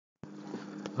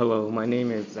Hello, my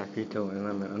name is Zachary Toe, and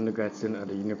I'm an undergrad student at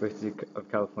the University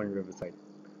of California, Riverside.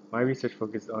 My research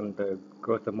focused on the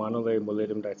growth of monolayer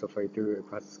molybdenum disulfide through a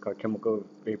process called chemical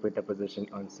vapor deposition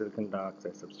on silicon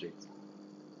dioxide substrates.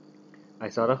 I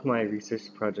started off my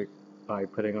research project by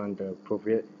putting on the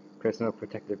appropriate personal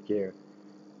protective gear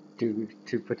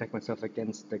to protect myself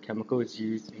against the chemicals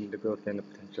used in the growth and the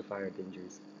potential fire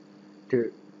dangers.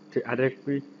 To, to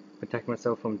adequately protect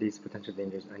myself from these potential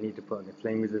dangers, I need to put on a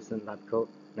flame-resistant lab coat,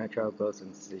 nitrile belts,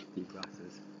 and safety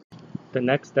glasses. The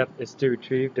next step is to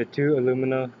retrieve the two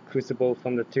alumina crucible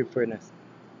from the tube furnace.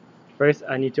 First,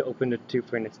 I need to open the tube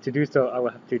furnace. To do so, I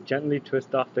will have to gently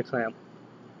twist off the clamp.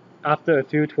 After a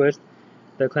few twists,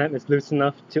 the clamp is loose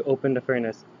enough to open the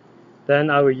furnace. Then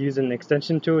I will use an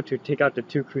extension tool to take out the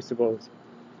two crucibles.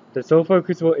 The sulfur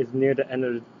crucible is near the end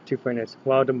of the tube furnace,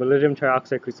 while the molybdenum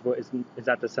trioxide crucible is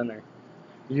at the center.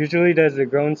 Usually there's a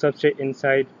grown substrate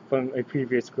inside from a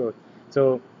previous growth,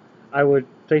 so I would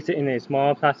place it in a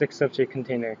small plastic substrate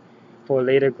container for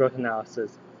later growth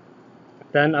analysis.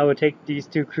 Then I would take these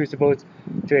two crucibles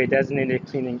to a designated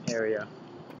cleaning area.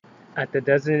 At the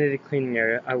designated cleaning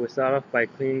area, I would start off by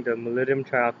cleaning the molybdenum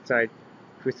trioxide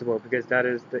crucible because that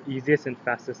is the easiest and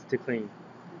fastest to clean.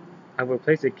 I will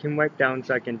place a Kim wipe down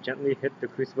so I can gently hit the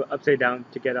crucible upside down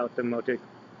to get out the melted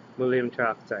molybdenum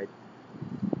trioxide.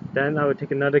 Then I would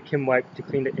take another Kim wipe to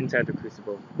clean the inside of the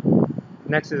crucible.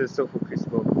 Next is a sulfur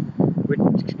crucible,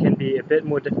 which can be a bit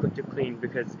more difficult to clean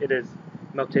because it is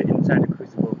melted inside the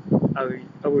crucible.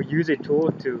 I will use a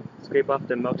tool to scrape off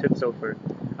the melted sulfur.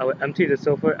 I will empty the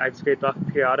sulfur I've scraped off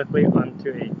periodically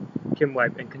onto a Kim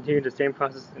wipe and continue the same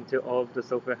process until all of the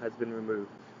sulfur has been removed.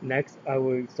 Next, I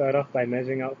will start off by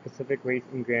measuring out specific weights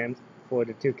in grams for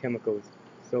the two chemicals,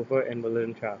 sulfur and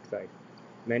molybdenum trioxide.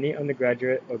 Many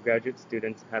undergraduate or graduate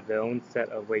students have their own set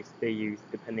of weights they use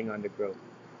depending on the growth.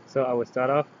 So I will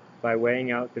start off by weighing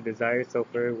out the desired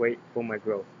sulfur weight for my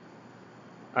growth.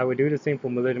 I will do the same for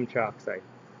molybdenum trioxide.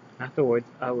 Afterwards,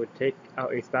 I would take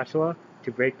out a spatula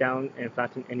to break down and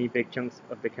flatten any big chunks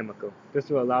of the chemical.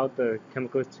 This will allow the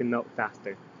chemicals to melt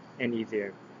faster and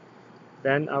easier.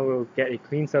 Then I will get a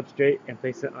clean substrate and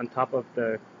place it on top of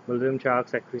the molybdenum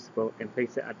trioxide crucible and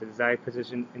place it at the desired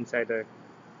position inside the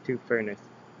tube furnace.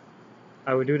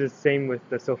 I will do the same with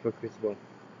the sulfur crucible.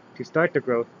 To start the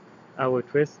growth, I will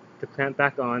twist the clamp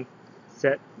back on,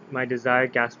 set my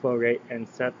desired gas flow rate, and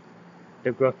set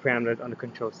the growth parameters on the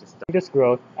control system. In this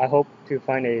growth, I hope to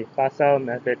find a facile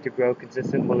method to grow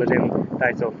consistent molybdenum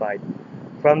disulfide.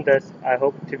 From this, I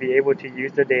hope to be able to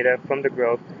use the data from the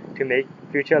growth to make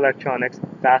future electronics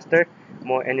faster,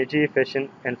 more energy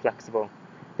efficient, and flexible.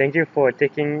 Thank you for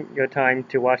taking your time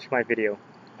to watch my video.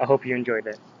 I hope you enjoyed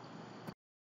it.